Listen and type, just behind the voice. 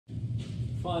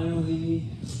Finally,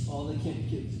 all the camp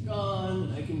kids are gone,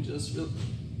 and I can just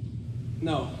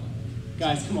No,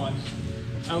 guys, come on.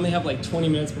 I only have like 20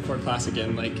 minutes before class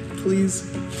again. Like,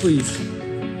 please, please.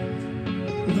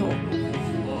 No.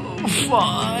 Oh,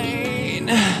 fine.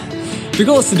 If your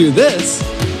goal is to do this,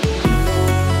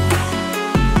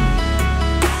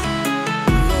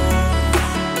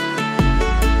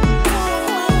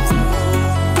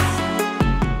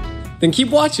 then keep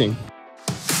watching.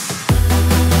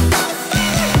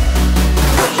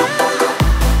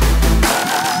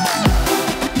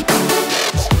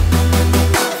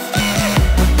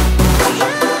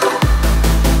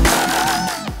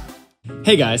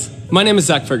 Hey guys, my name is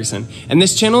Zach Ferguson, and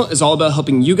this channel is all about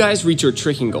helping you guys reach your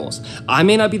tricking goals. I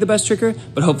may not be the best tricker,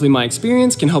 but hopefully my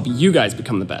experience can help you guys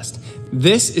become the best.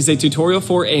 This is a tutorial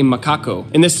for a Macacao.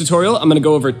 In this tutorial, I'm gonna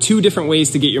go over 2 different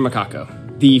ways to get your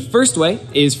Macacao. The first way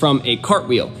is from a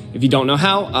cartwheel. If you don't know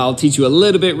how, I'll teach you a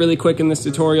little bit really quick in this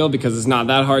tutorial because it's not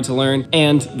that hard to learn.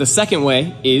 And the second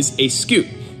way is a scoot.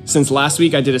 Since last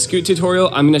week I did a scoot tutorial,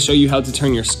 I'm gonna show you how to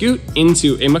turn your scoot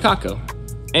into a Macacao.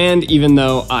 And even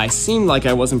though I seemed like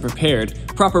I wasn't prepared,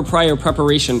 proper prior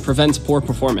preparation prevents poor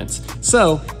performance.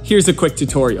 So here's a quick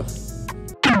tutorial.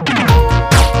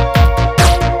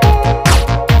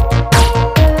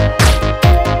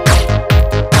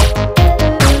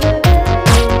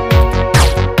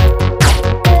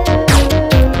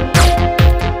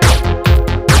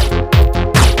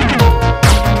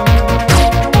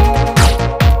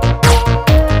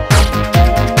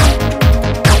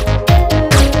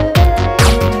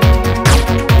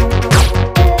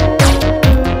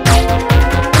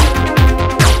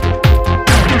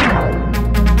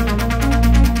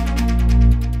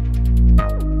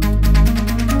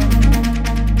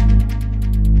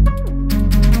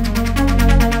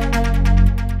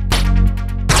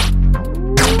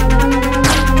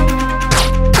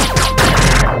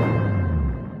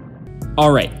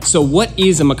 Alright, so what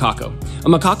is a Macacao? A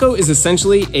Macacao is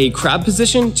essentially a crab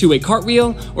position to a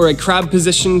cartwheel, or a crab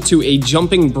position to a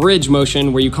jumping bridge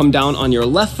motion where you come down on your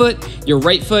left foot, your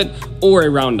right foot, or a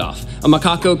round off. A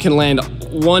Macacao can land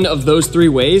one of those 3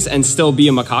 ways and still be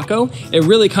a Macacao. It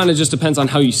really kind of just depends on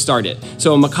how you start it.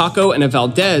 So a Macacao and a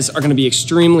Valdez are going to be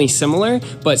extremely similar,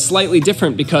 but slightly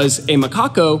different because a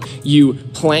Macacao, you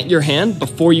plant your hand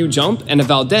before you jump, and a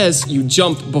Valdez, you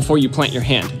jump before you plant your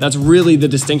hand. That's really the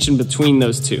distinction between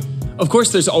those 2. Of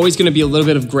course, there's always going to be a little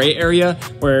bit of gray area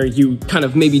where you kind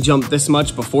of maybe jump this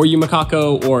much before you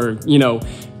Macacao, or, you know,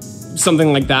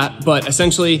 something like that. But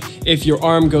essentially, if your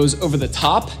arm goes over the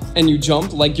top and you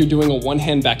jump like you're doing a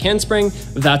one-hand back handspring,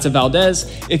 that's a Valdez.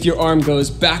 If your arm goes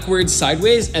backwards,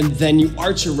 sideways, and then you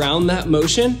arch around that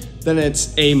motion, then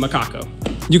it's a Macacao.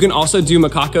 You can also do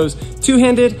Macacaos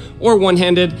 2-handed or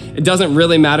 1-handed. It doesn't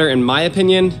really matter in my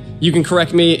opinion. You can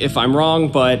correct me if I'm wrong,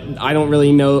 but I don't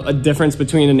really know a difference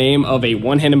between a name of a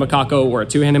 1-handed Macacao or a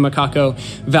 2-handed Macacao.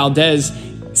 Valdez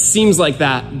seems like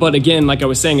that, but again, like I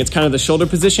was saying, it's kind of the shoulder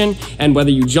position and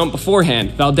whether you jump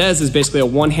beforehand. Valdez is basically a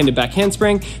 1-handed back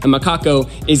handspring, and Macacao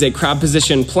is a crab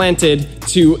position planted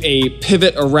to a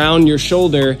pivot around your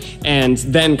shoulder and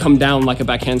then come down like a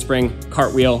back handspring,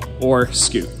 cartwheel, or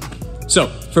scoot. So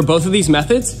for both of these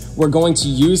methods, we're going to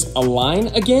use a line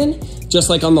again, just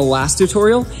like on the last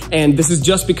tutorial. And this is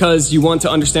just because you want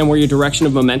to understand where your direction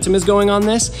of momentum is going on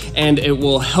this, and it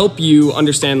will help you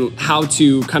understand how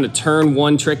to kind of turn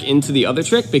one trick into the other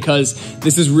trick, because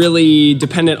this is really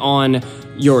dependent on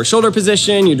your shoulder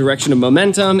position, your direction of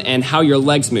momentum, and how your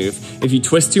legs move. If you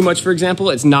twist too much, for example,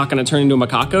 it's not gonna turn into a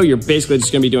Macacao. You're basically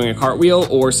just gonna be doing a cartwheel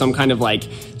or some kind of like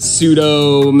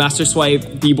pseudo master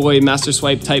swipe, b-boy master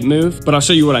swipe type move, but I'll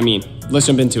show you what I mean. Let's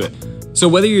jump into it. So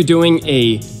whether you're doing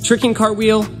a tricking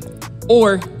cartwheel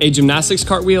or a gymnastics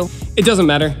cartwheel, it doesn't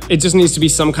matter. It just needs to be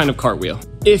some kind of cartwheel.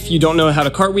 If you don't know how to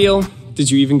cartwheel,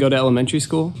 did you even go to elementary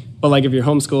school? But like if you're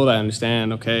homeschooled, I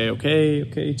understand.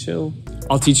 Okay, chill.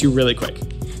 I'll teach you really quick.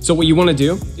 So what you want to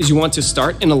do is you want to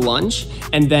start in a lunge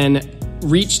and then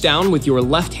reach down with your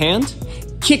left hand,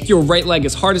 kick your right leg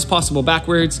as hard as possible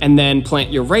backwards, and then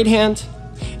plant your right hand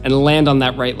and land on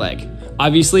that right leg.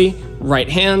 Obviously, right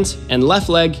hand and left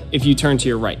leg if you turn to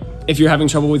your right. If you're having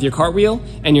trouble with your cartwheel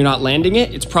and you're not landing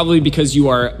it, it's probably because you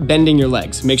are bending your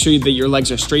legs. Make sure that your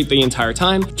legs are straight the entire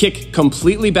time. Kick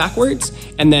completely backwards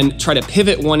and then try to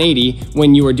pivot 180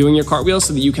 when you are doing your cartwheel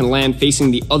so that you can land facing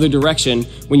the other direction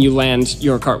when you land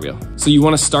your cartwheel. So you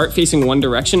want to start facing one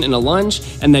direction in a lunge,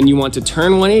 and then you want to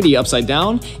turn 180 upside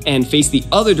down and face the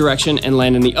other direction and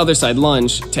land in the other side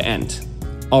lunge to end.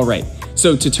 All right.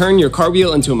 So to turn your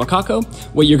cartwheel into a macaco,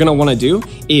 what you're gonna wanna do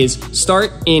is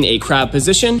start in a crab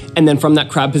position, and then from that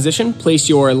crab position, place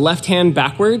your left hand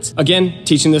backwards. Again,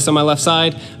 teaching this on my left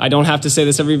side. I don't have to say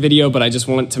this every video, but I just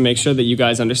want to make sure that you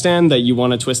guys understand that you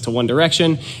wanna twist to one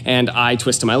direction, and I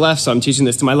twist to my left, so I'm teaching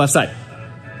this to my left side.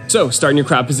 So start in your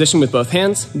crab position with both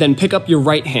hands, then pick up your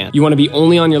right hand. You wanna be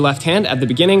only on your left hand at the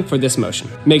beginning for this motion.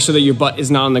 Make sure that your butt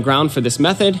is not on the ground for this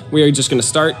method. We are just gonna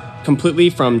start completely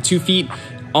from 2 feet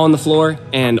on the floor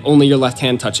and only your left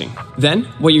hand touching. Then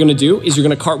what you're gonna do is you're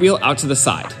gonna cartwheel out to the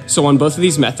side. So on both of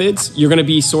these methods, you're gonna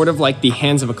be sort of like the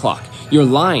hands of a clock. Your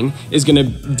line is gonna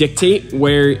dictate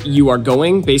where you are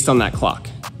going based on that clock.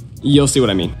 You'll see what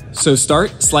I mean. So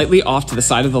start slightly off to the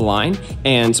side of the line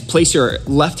and place your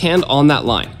left hand on that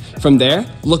line. From there,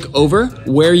 look over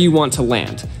where you want to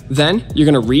land. Then you're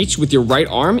gonna reach with your right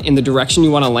arm in the direction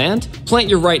you wanna land, plant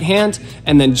your right hand,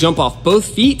 and then jump off both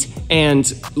feet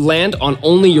and land on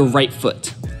only your right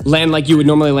foot. Land like you would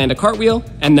normally land a cartwheel,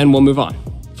 and then we'll move on.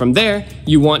 From there,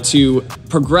 you want to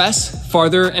progress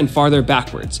farther and farther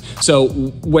backwards. So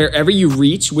wherever you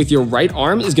reach with your right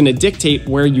arm is gonna dictate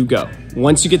where you go.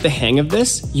 Once you get the hang of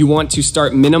this, you want to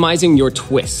start minimizing your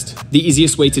twist. The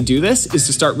easiest way to do this is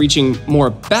to start reaching more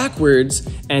backwards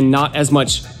and not as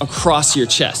much across your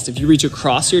chest. If you reach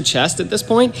across your chest at this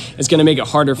point, it's gonna make it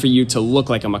harder for you to look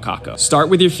like a macaco. Start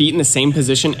with your feet in the same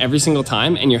position every single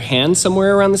time and your hands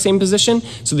somewhere around the same position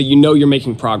so that you know you're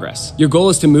making progress. Your goal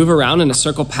is to move around in a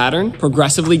circle pattern,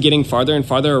 progressively getting farther and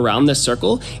farther around this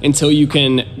circle until you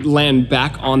can land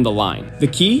back on the line. The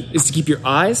key is to keep your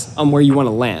eyes on where you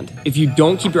wanna land. If you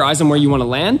don't keep your eyes on where you want to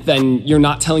land, then you're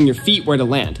not telling your feet where to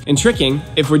land. In tricking,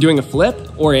 if we're doing a flip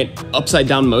or an upside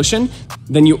down motion,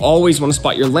 then you always want to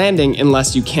spot your landing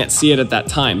unless you can't see it at that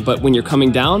time. But when you're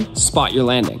coming down, spot your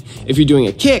landing. If you're doing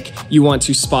a kick, you want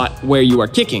to spot where you are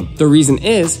kicking. The reason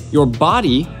is your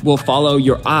body will follow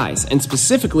your eyes, and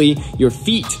specifically your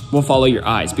feet will follow your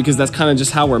eyes, because that's kind of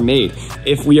just how we're made.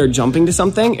 If we are jumping to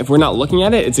something, if we're not looking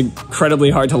at it, it's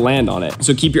incredibly hard to land on it.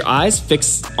 So keep your eyes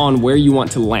fixed on where you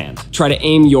want to land. Try to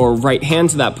aim your right hand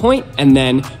to that point and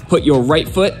then put your right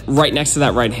foot right next to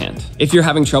that right hand. If you're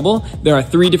having trouble, there are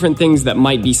 3 different things that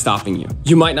might be stopping you.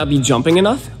 You might not be jumping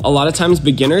enough. A lot of times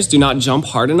beginners do not jump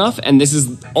hard enough, and this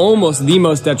is almost the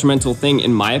most detrimental thing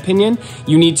in my opinion.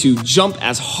 You need to jump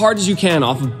as hard as you can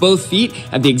off of both feet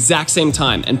at the exact same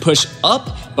time and push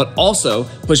up, but also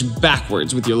push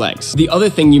backwards with your legs. The other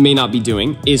thing you may not be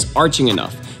doing is arching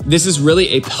enough. This is really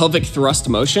a pelvic thrust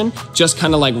motion, just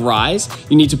kind of like rise.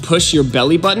 You need to push your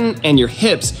belly button and your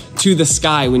hips to the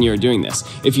sky when you're doing this.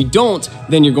 If you don't,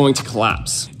 then you're going to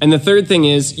collapse. And the third thing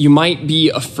is you might be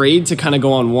afraid to kind of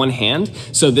go on one hand.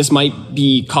 So this might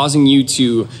be causing you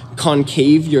to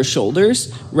concave your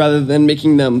shoulders rather than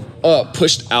making them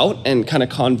pushed out and kind of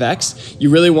convex. You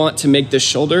really want to make the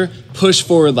shoulder push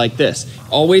forward like this.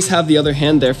 Always have the other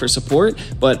hand there for support,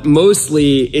 but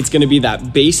mostly it's gonna be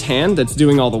that base hand that's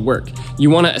doing all the work. You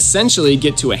wanna essentially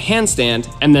get to a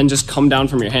handstand and then just come down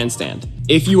from your handstand.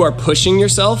 If you are pushing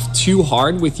yourself too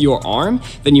hard with your arm,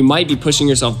 then you might be pushing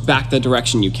yourself back the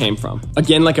direction you came from.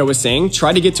 Again, like I was saying,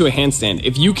 try to get to a handstand.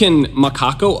 If you can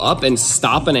macaco up and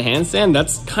stop in a handstand,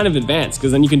 that's kind of advanced,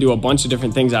 because then you can do a bunch of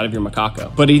different things out of your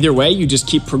macaco. But either way, you just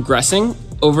keep progressing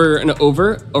over and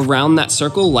over around that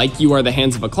circle like you are the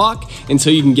hands of a clock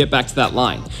until you can get back to that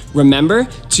line. Remember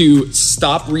to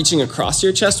stop reaching across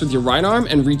your chest with your right arm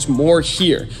and reach more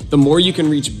here. The more you can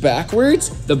reach backwards,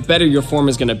 the better your form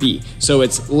is gonna be. So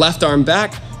it's left arm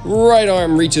back, right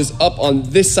arm reaches up on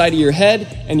this side of your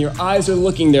head, and your eyes are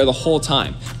looking there the whole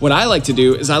time. What I like to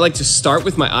do is I like to start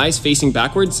with my eyes facing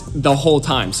backwards the whole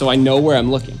time so I know where I'm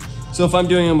looking. So if I'm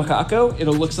doing a macaco,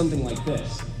 it'll look something like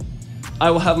this. I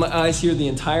will have my eyes here the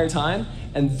entire time,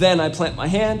 and then I plant my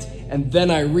hand, and then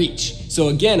I reach. So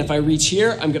again, if I reach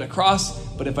here, I'm gonna cross,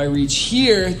 but if I reach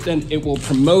here, then it will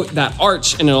promote that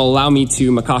arch and it'll allow me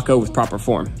to macaco with proper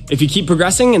form. If you keep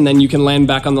progressing, and then you can land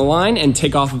back on the line and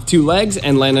take off of 2 legs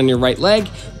and land on your right leg,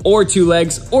 or 2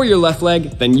 legs, or your left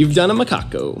leg, then you've done a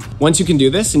macaco. Once you can do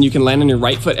this and you can land on your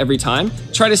right foot every time,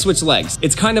 try to switch legs.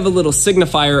 It's kind of a little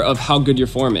signifier of how good your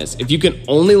form is. If you can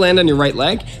only land on your right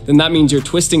leg, then that means you're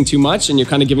twisting too much and you're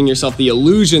kind of giving yourself the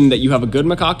illusion that you have a good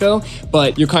macaco,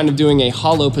 but you're kind of doing a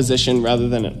hollow position rather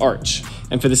than an arch.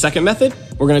 And for the second method,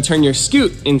 we're gonna turn your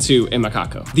scoot into a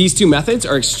macaco. These 2 methods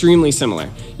are extremely similar.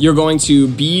 You're going to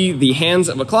be the hands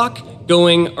of a clock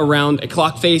going around a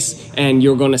clock face, and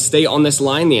you're gonna stay on this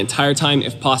line the entire time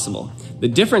if possible. The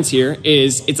difference here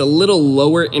is it's a little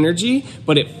lower energy,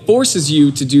 but it forces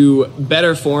you to do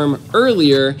better form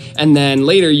earlier, and then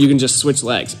later you can just switch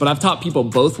legs. But I've taught people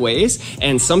both ways,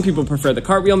 and some people prefer the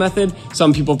cartwheel method,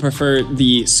 some people prefer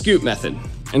the scoot method.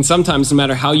 And sometimes, no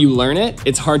matter how you learn it,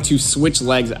 it's hard to switch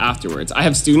legs afterwards. I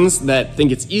have students that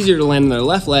think it's easier to land on their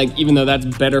left leg, even though that's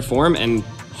better form and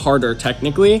harder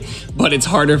technically, but it's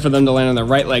harder for them to land on their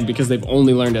right leg because they've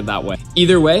only learned it that way.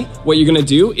 Either way, what you're gonna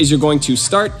do is you're going to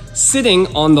start sitting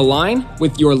on the line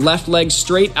with your left leg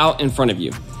straight out in front of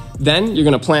you. Then you're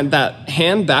gonna plant that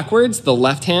hand backwards, the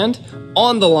left hand,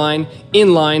 on the line,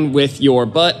 in line with your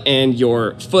butt and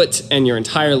your foot and your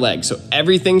entire leg. So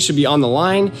everything should be on the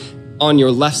line on your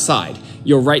left side.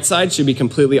 Your right side should be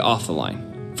completely off the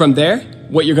line. From there,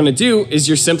 what you're gonna do is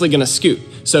you're simply gonna scoot.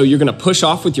 So you're gonna push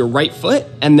off with your right foot,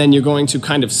 and then you're going to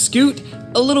kind of scoot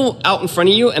a little out in front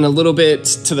of you and a little bit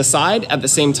to the side at the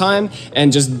same time,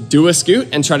 and just do a scoot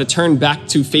and try to turn back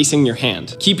to facing your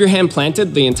hand. Keep your hand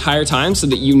planted the entire time so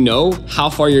that you know how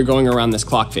far you're going around this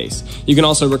clock face. You can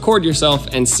also record yourself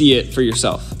and see it for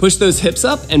yourself. Push those hips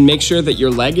up and make sure that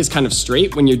your leg is kind of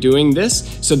straight when you're doing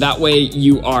this, so that way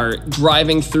you are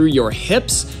driving through your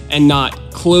hips and not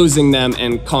closing them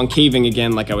and concaving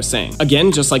again like I was saying.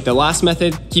 Again, just like the last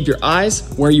method, keep your eyes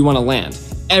where you want to land.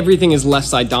 Everything is left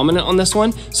side dominant on this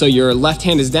one, so your left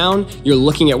hand is down, you're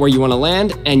looking at where you want to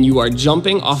land, and you are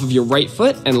jumping off of your right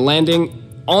foot and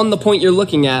landing on the point you're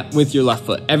looking at with your left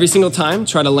foot. Every single time,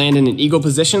 try to land in an eagle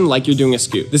position like you're doing a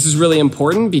scoot. This is really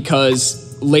important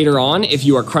because later on, if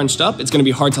you are crunched up, it's gonna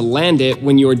be hard to land it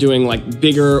when you are doing like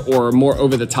bigger or more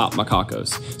over the top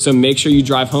macacos. So make sure you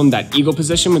drive home that eagle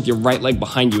position with your right leg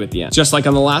behind you at the end. Just like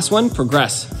on the last one,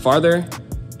 progress farther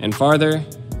and farther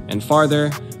and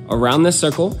farther around this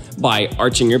circle by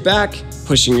arching your back,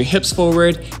 pushing your hips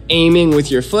forward, aiming with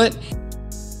your foot,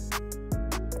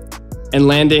 and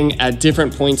landing at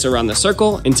different points around the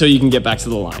circle until you can get back to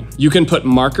the line. You can put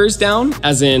markers down,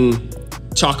 as in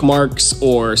chalk marks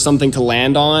or something to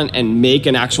land on, and make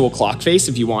an actual clock face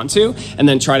if you want to, and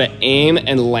then try to aim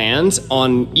and land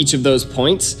on each of those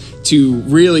points to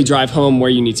really drive home where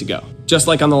you need to go. Just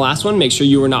like on the last one, make sure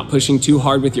you are not pushing too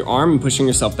hard with your arm and pushing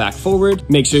yourself back forward.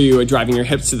 Make sure you are driving your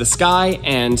hips to the sky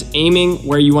and aiming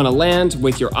where you want to land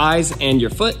with your eyes and your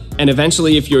foot. And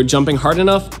eventually, if you're jumping hard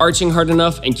enough, arching hard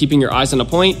enough, and keeping your eyes on a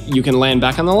point, you can land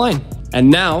back on the line. And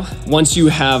now, once you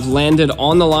have landed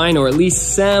on the line, or at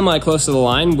least semi-close to the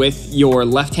line with your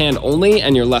left hand only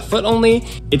and your left foot only,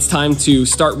 it's time to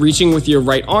start reaching with your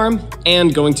right arm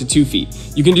and going to 2 feet.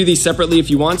 You can do these separately if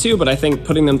you want to, but I think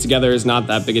putting them together is not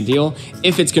that big a deal.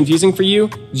 If it's confusing for you,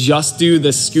 just do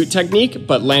the scoot technique,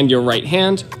 but land your right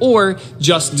hand, or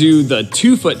just do the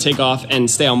 2-foot takeoff and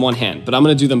stay on one hand. But I'm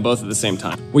gonna do them both at the same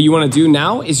time. What you wanna do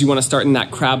now is you wanna start in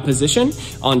that crab position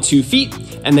on 2 feet,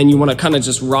 and then you wanna kind of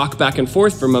just rock back and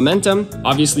forth for momentum.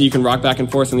 Obviously, you can rock back and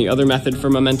forth in the other method for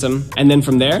momentum. And then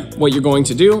from there, what you're going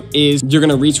to do is you're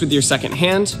gonna reach with your second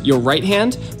hand, your right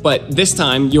hand, but this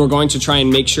time you're going to try and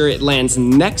make sure it lands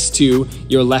next to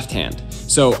your left hand.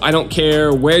 So I don't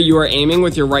care where you are aiming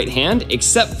with your right hand,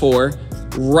 except for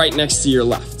right next to your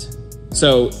left.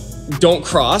 So don't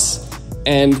cross,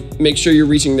 and make sure you're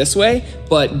reaching this way,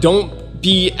 but don't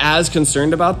be as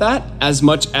concerned about that as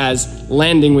much as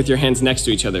landing with your hands next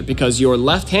to each other, because your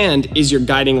left hand is your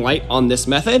guiding light on this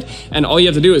method, and all you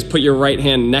have to do is put your right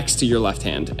hand next to your left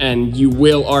hand, and you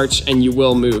will arch and you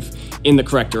will move in the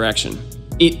correct direction.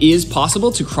 It is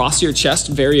possible to cross your chest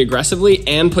very aggressively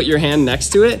and put your hand next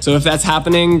to it. So if that's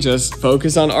happening, just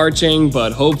focus on arching,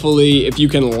 but hopefully if you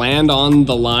can land on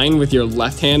the line with your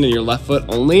left hand and your left foot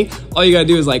only, all you gotta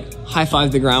do is like high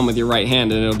five the ground with your right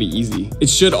hand and it'll be easy. It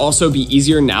should also be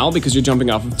easier now because you're jumping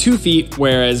off of 2 feet,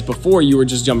 whereas before you were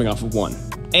just jumping off of 1.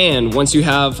 And once you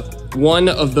have one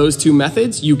of those 2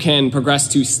 methods, you can progress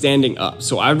to standing up.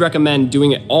 So I would recommend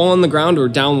doing it all on the ground or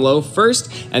down low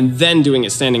first, and then doing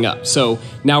it standing up. So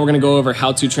now we're gonna go over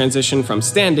how to transition from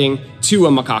standing to a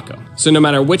macaco. So no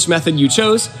matter which method you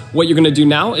chose, what you're gonna do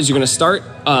now is you're gonna start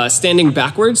standing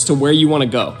backwards to where you wanna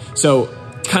go. So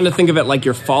kind of think of it like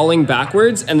you're falling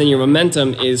backwards, and then your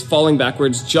momentum is falling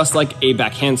backwards just like a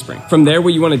back handspring. From there,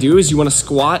 what you want to do is you want to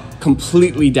squat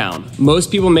completely down.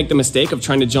 Most people make the mistake of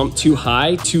trying to jump too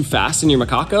high, too fast in your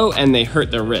macaco, and they hurt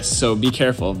their wrists, so be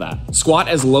careful of that. Squat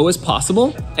as low as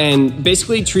possible, and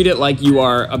basically treat it like you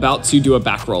are about to do a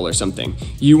back roll or something.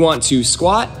 You want to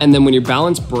squat, and then when your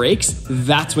balance breaks,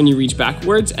 that's when you reach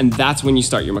backwards, and that's when you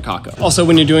start your macaco. Also,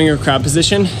 when you're doing your crab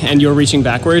position and you're reaching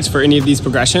backwards for any of these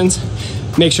progressions,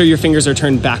 make sure your fingers are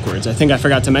turned backwards. I think I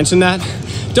forgot to mention that.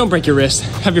 Don't break your wrist,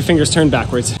 have your fingers turned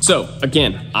backwards. So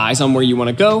again, eyes on where you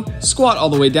wanna go, squat all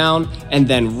the way down, and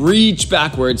then reach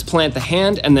backwards, plant the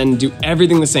hand, and then do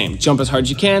everything the same. Jump as hard as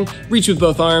you can, reach with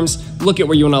both arms, look at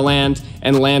where you wanna land,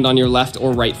 and land on your left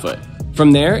or right foot.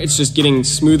 From there, it's just getting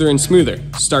smoother and smoother.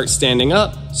 Start standing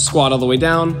up, squat all the way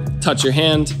down, touch your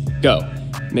hand, go.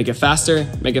 Make it faster,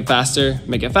 make it faster,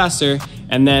 make it faster,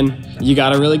 and then you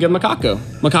got a really good Macacao.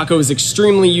 Macacao is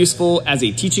extremely useful as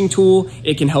a teaching tool.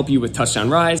 It can help you with touchdown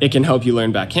rise. It can help you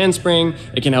learn back handspring.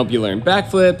 It can help you learn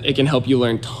backflip. It can help you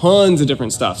learn tons of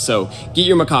different stuff. So get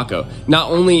your Macacao. Not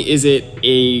only is it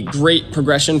a great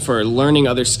progression for learning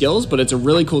other skills, but it's a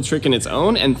really cool trick in its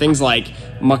own. And things like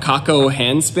Macacao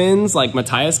hand spins like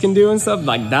Matthias can do and stuff,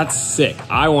 like that's sick.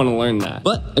 I want to learn that.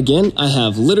 But again, I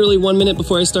have literally 1 minute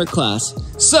before I start class.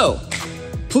 So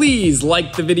please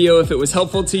like the video if it was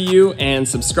helpful to you and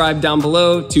subscribe down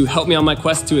below to help me on my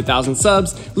quest to 1,000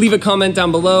 subs. Leave a comment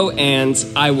down below and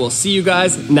I will see you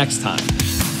guys next time.